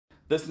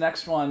This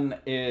next one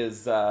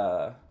is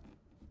my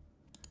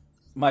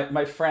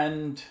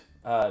friend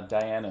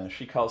Diana.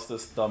 She calls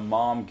this the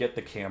 "Mom Get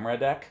the Camera"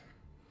 deck.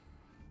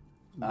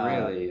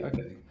 Really?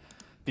 Okay.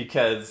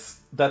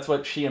 Because that's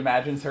what she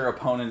imagines her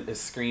opponent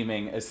is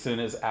screaming as soon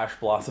as Ash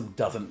Blossom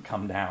doesn't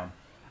come down.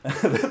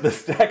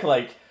 This deck,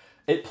 like,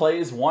 it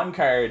plays one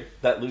card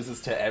that loses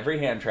to every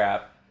hand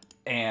trap,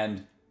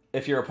 and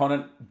if your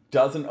opponent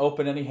doesn't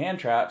open any hand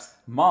traps,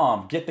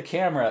 Mom, get the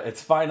camera,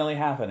 it's finally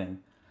happening.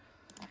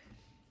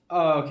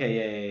 Oh,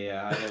 okay,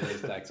 yeah. I know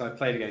those decks. I've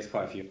played against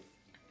quite a few.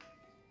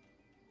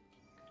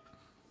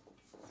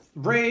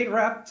 Raid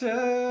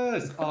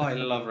Raptors! Oh, I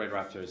love Raid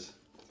Raptors.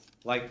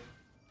 Like,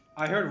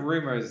 I heard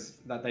rumors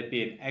that they'd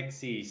be an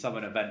XE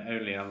summon event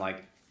only, and I'm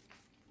like,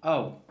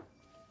 oh,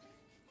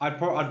 I'd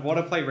want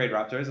to play Raid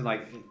Raptors, and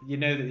like, you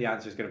know that the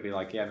answer is going to be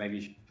like, yeah, maybe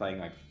you should be playing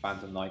like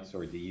Phantom Knights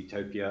or the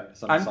Utopia.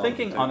 I'm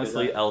thinking Utopia,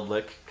 honestly right?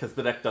 Eldlick, because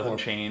the deck doesn't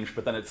change,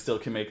 but then it still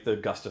can make the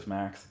Gust of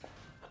Max.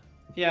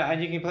 Yeah,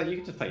 and you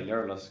can just play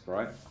Lurelus,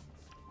 right?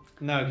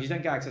 No, because you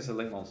don't get access to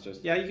Link monsters.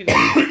 Yeah, you can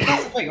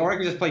just play, or I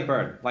can just play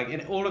Burn. Like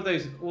in all of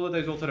those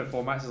alternate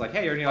formats, it's like,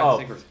 hey, you're only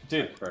allowed to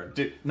sync Burn.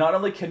 Dude, not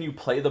only can you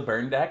play the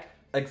Burn deck,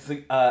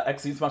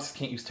 Xyz monsters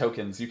can't use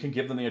tokens. You can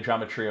give them the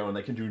Ajama Trio, and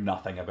they can do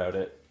nothing about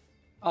it.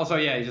 Also,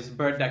 yeah, just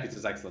Burn deck is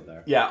just excellent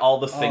there. Yeah, all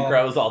the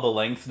synchros, all the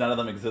links, none of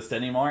them exist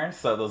anymore,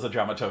 so those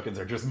Ajama tokens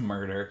are just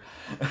murder.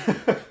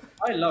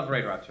 I love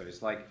Raid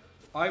Raptors. Like,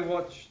 I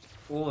watched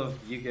all of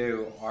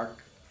Yu-Gi-Oh! Arc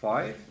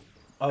 5.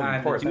 Oh,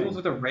 and the duels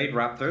with the Raid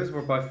Raptors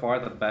were by far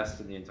the best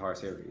in the entire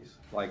series.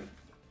 Like,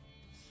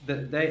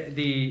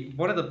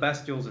 one of the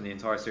best duels in the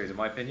entire series, in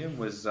my opinion,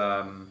 was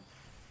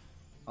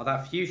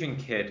that Fusion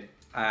Kid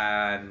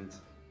and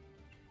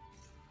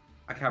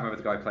I can't remember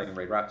the guy playing in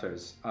Raid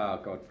Raptors. Oh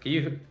god,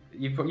 you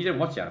didn't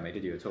watch the anime,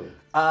 did you at all?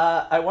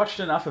 I watched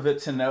enough of it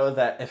to know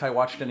that if I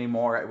watched any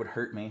more, it would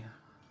hurt me.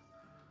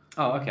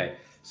 Oh, okay.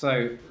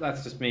 So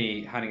that's just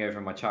me handing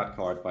over my chat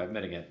card by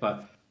admitting it,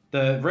 but.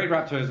 The Raid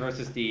Raptors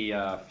versus the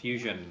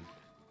Fusion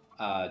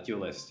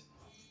duelist,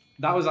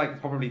 that was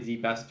like probably the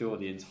best duel of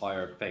the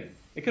entire thing.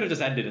 It could have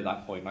just ended at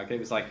that point. Like it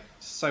was like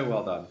so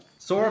well done.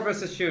 Sora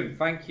versus Shun.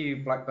 Thank you,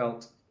 Black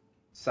Belt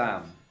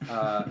Sam.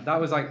 That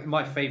was like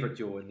my favorite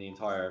duel in the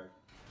entire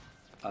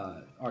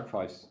Arc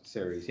 5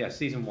 series. Yeah,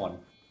 season 1.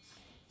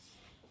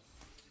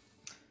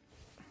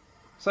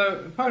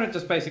 So opponent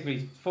just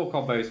basically full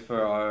combos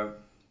for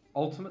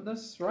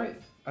ultimateness, right?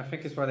 I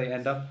think is where they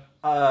end up.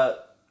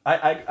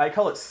 I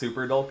call it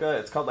Super Dolka.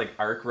 It's called like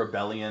Arc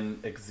Rebellion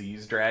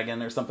Xyz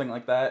Dragon or something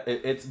like that.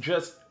 It's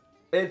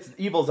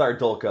Evil Czar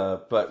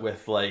Dolka, but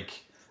with like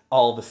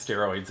all the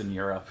steroids in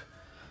Europe.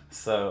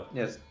 So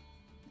yes.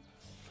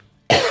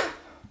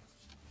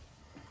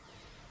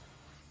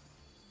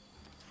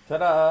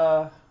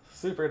 Ta-da!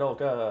 Super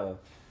Dolka.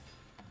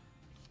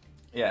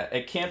 Yeah,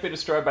 it can't be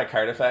destroyed by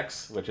card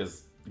effects, which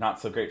is not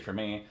so great for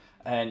me.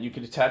 And you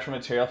can detach a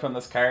material from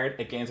this card.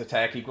 It gains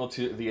attack equal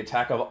to the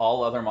attack of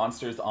all other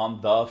monsters on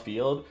the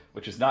field,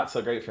 which is not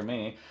so great for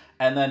me.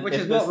 And then which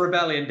is what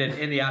Rebellion did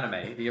in the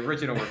anime, the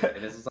original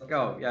Rebellion. It's like,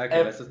 oh, yeah,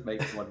 okay, let's just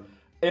make one.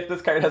 If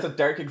this card has a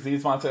Dark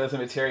Xyz monster as a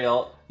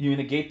material, you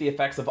negate the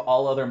effects of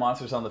all other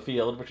monsters on the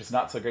field, which is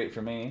not so great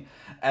for me.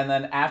 And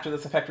then after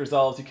this effect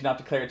resolves, you cannot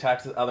declare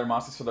attacks with other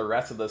monsters for the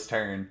rest of this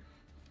turn.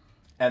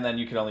 And then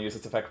you can only use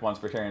its effect once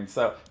per turn.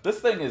 So this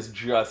thing is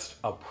just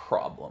a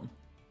problem.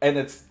 And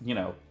it's, you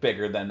know,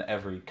 bigger than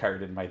every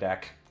card in my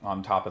deck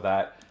on top of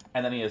that.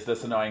 And then he has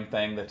this annoying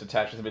thing that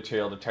detaches the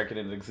material to target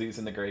an Xyz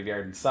in the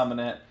graveyard and summon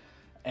it.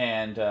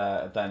 And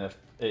then if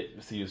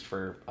it's used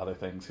for other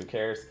things, who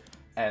cares?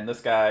 And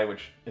this guy,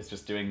 which is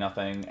just doing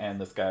nothing,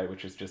 and this guy,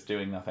 which is just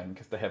doing nothing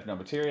because they have no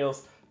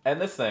materials. And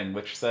this thing,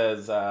 which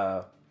says,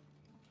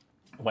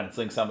 when it's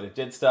linked summon, it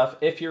did stuff.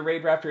 If your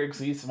Raid Raptor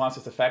Xyz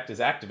monster's effect is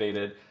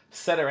activated,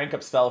 set a rank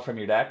up spell from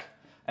your deck.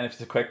 And if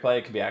it's a quick play,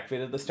 it can be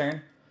activated this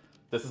turn.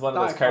 This is one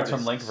of those cards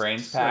from Link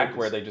Vrain's pack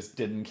where they just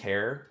didn't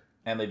care,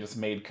 and they just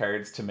made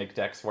cards to make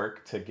decks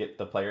work to get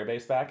the player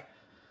base back.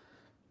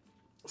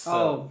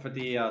 So, for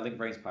the Link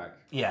Vrain's pack.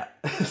 Yeah.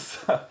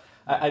 So,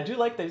 I do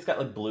like that he's got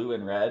like blue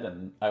and red,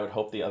 and I would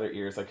hope the other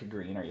ears like a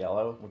green or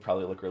yellow would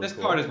probably look really cool.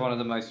 This card is one of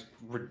the most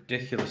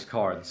ridiculous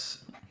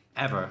cards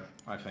ever,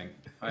 I think.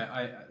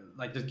 I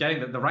like just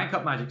getting the rank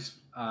up magics,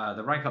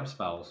 the rank up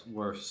spells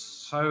were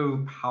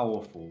so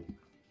powerful.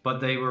 But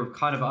they were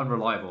kind of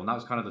unreliable, and that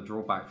was kind of the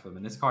drawback for them.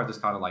 And this card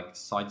just kind of like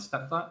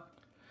sidestepped that.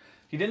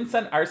 He didn't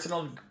send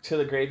Arsenal to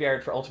the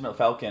graveyard for Ultimate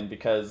Falcon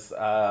because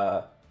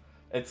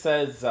it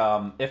says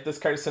if this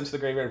card is sent to the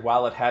graveyard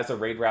while it has a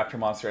Raid Raptor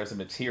monster as a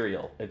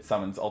material, it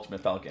summons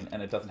Ultimate Falcon,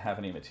 and it doesn't have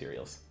any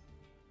materials.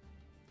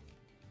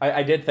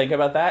 I did think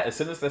about that. As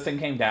soon as this thing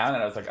came down,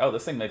 and I was like, oh,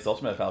 this thing makes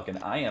Ultimate Falcon,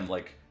 I am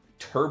like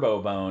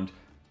turbo boned.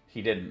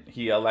 He didn't.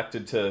 He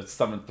elected to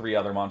summon 3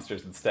 other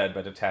monsters instead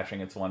by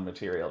detaching its one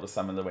material to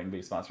summon the Winged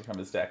Beast monster from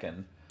his deck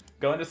and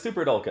go into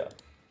Super Dolka.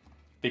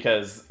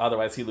 Because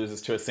otherwise he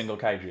loses to a single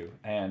Kaiju.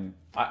 And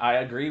I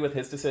agree with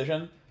his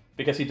decision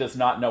because he does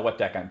not know what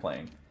deck I'm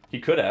playing.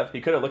 He could have.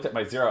 He could have looked at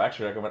my 0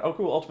 extra deck and went, oh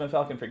cool, Ultimate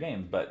Falcon for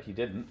game, but he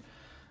didn't.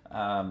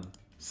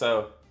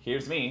 So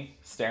here's me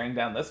staring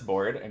down this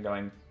board and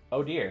going,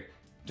 oh dear,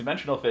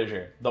 Dimensional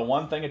Fissure. The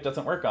one thing it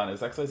doesn't work on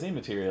is XYZ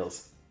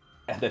materials.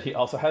 And then he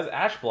also has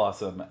Ash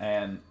Blossom,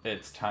 and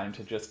it's time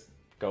to just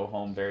go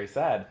home very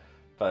sad.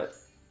 But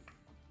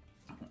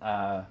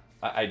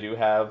I do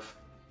have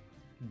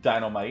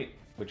Dynamite,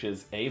 which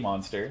is a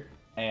monster,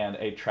 and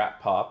a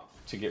Trap Pop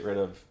to get rid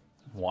of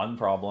one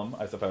problem,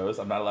 I suppose.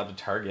 I'm not allowed to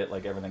target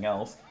like everything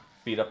else.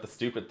 Beat up the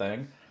stupid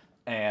thing.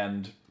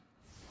 And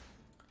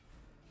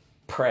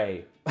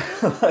pray.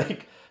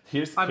 Like,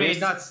 I mean,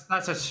 that's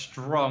a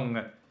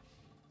strong...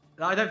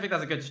 I don't think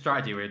that's a good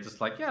strategy where you're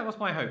just like, yeah, what's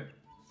my hope?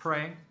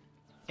 Praying.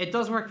 It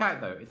does work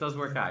out, though. It does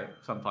work out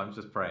sometimes,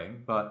 just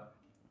praying, but...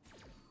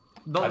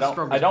 I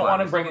don't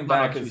want him bringing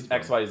back his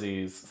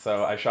XYZs,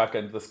 so I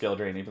shotgunned the skill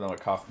drain, even though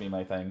it cost me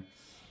my thing.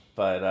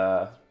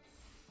 But,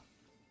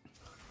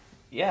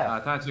 yeah.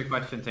 To answer your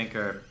question,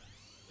 Tinker,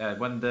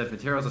 when the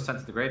materials are sent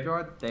to the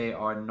graveyard, they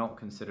are not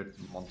considered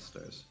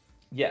monsters.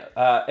 Yeah,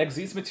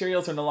 Xyz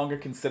materials are no longer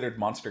considered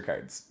monster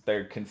cards.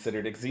 They're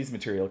considered Xyz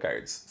material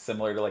cards,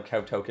 similar to like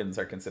how tokens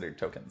are considered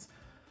tokens.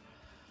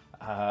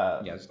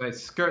 Yeah, so it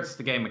skirts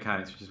the game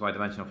mechanics, which is why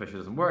Dimensional Fissure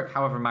doesn't work.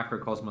 However,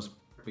 Macrocosmos,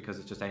 because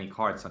it's just any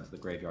card sent to the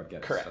graveyard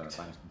gets banished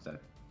instead.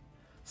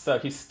 So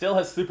he still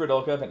has Super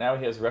Dolka, but now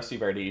he has Rusty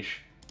Bardiche.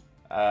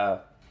 And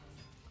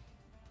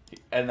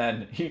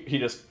then he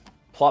just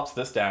plops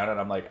this down, and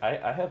I'm like,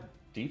 I have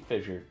Deep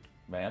Fissure,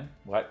 man.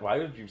 Why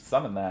would you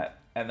summon that?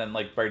 And then,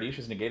 like, Bardiche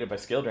is negated by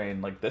Skill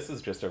Drain. Like, this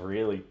is just a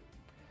really...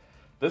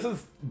 This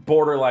is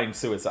borderline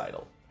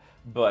suicidal.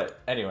 But,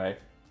 anyway.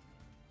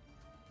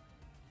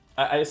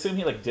 I assume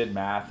he, like, did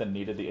math and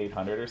needed the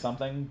 800 or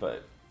something,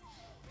 but...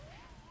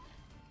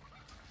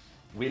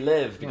 We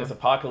live, because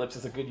Apocalypse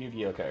is a good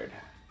Yu-Gi-Oh card.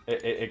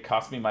 It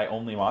cost me my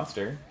only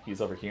monster.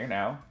 He's over here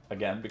now.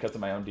 Again, because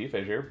of my own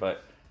D-Fissure,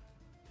 but...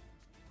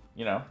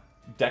 You know,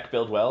 deck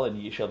build well and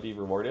ye shall be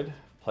rewarded.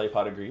 Play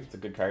Pot of Grief, it's a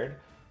good card.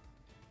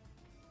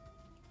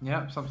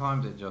 Yeah,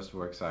 sometimes it just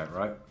works out,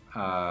 right?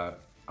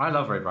 I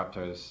love Raid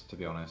Raptors, to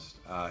be honest.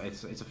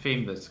 It's a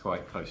theme that's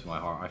quite close to my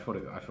heart. I thought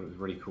it was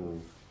really cool.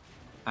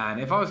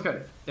 And if I was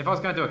going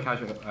to do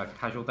a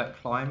casual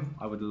deck climb,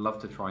 I would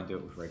love to try and do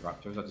it with Raid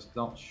Raptors. I'm just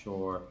not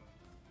sure.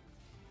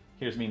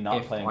 Here's me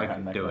not playing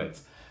behind my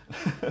cards.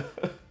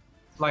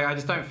 Like, I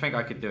just don't think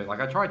I could do it.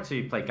 Like, I tried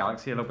to play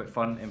Galaxy a little bit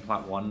fun in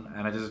Plat1,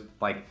 and I just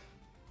like,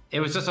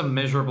 it was just a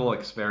miserable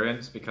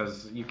experience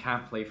because you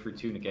can't play through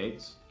 2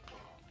 negates,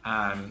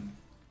 and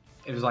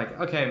it was like,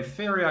 okay, in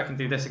theory I can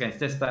do this against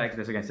this deck,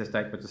 this against this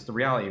deck, but just the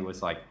reality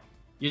was like,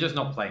 you're just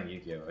not playing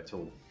Yu-Gi-Oh at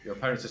all. Your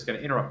opponent's just going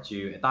to interrupt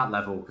you at that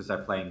level because they're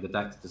playing the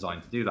deck's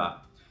designed to do that.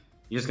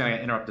 You're just going to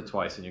get interrupted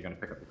twice and you're going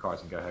to pick up the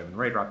cards and go home. And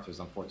Raid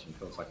Raptors, unfortunately,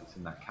 feels like it's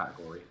in that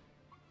category.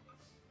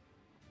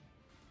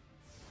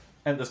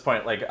 At this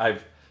point, like,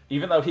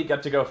 even though he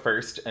got to go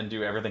first and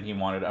do everything he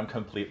wanted, I'm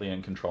completely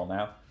in control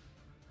now.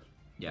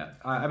 Yeah,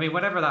 I mean,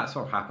 whenever that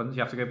sort of happens,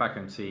 you have to go back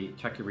and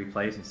check your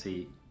replays and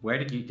see where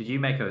did you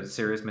make a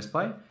serious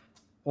misplay,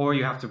 or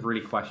you have to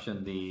really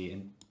question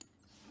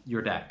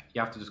your deck.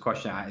 You have to just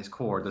question at its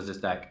core, does this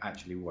deck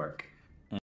actually work?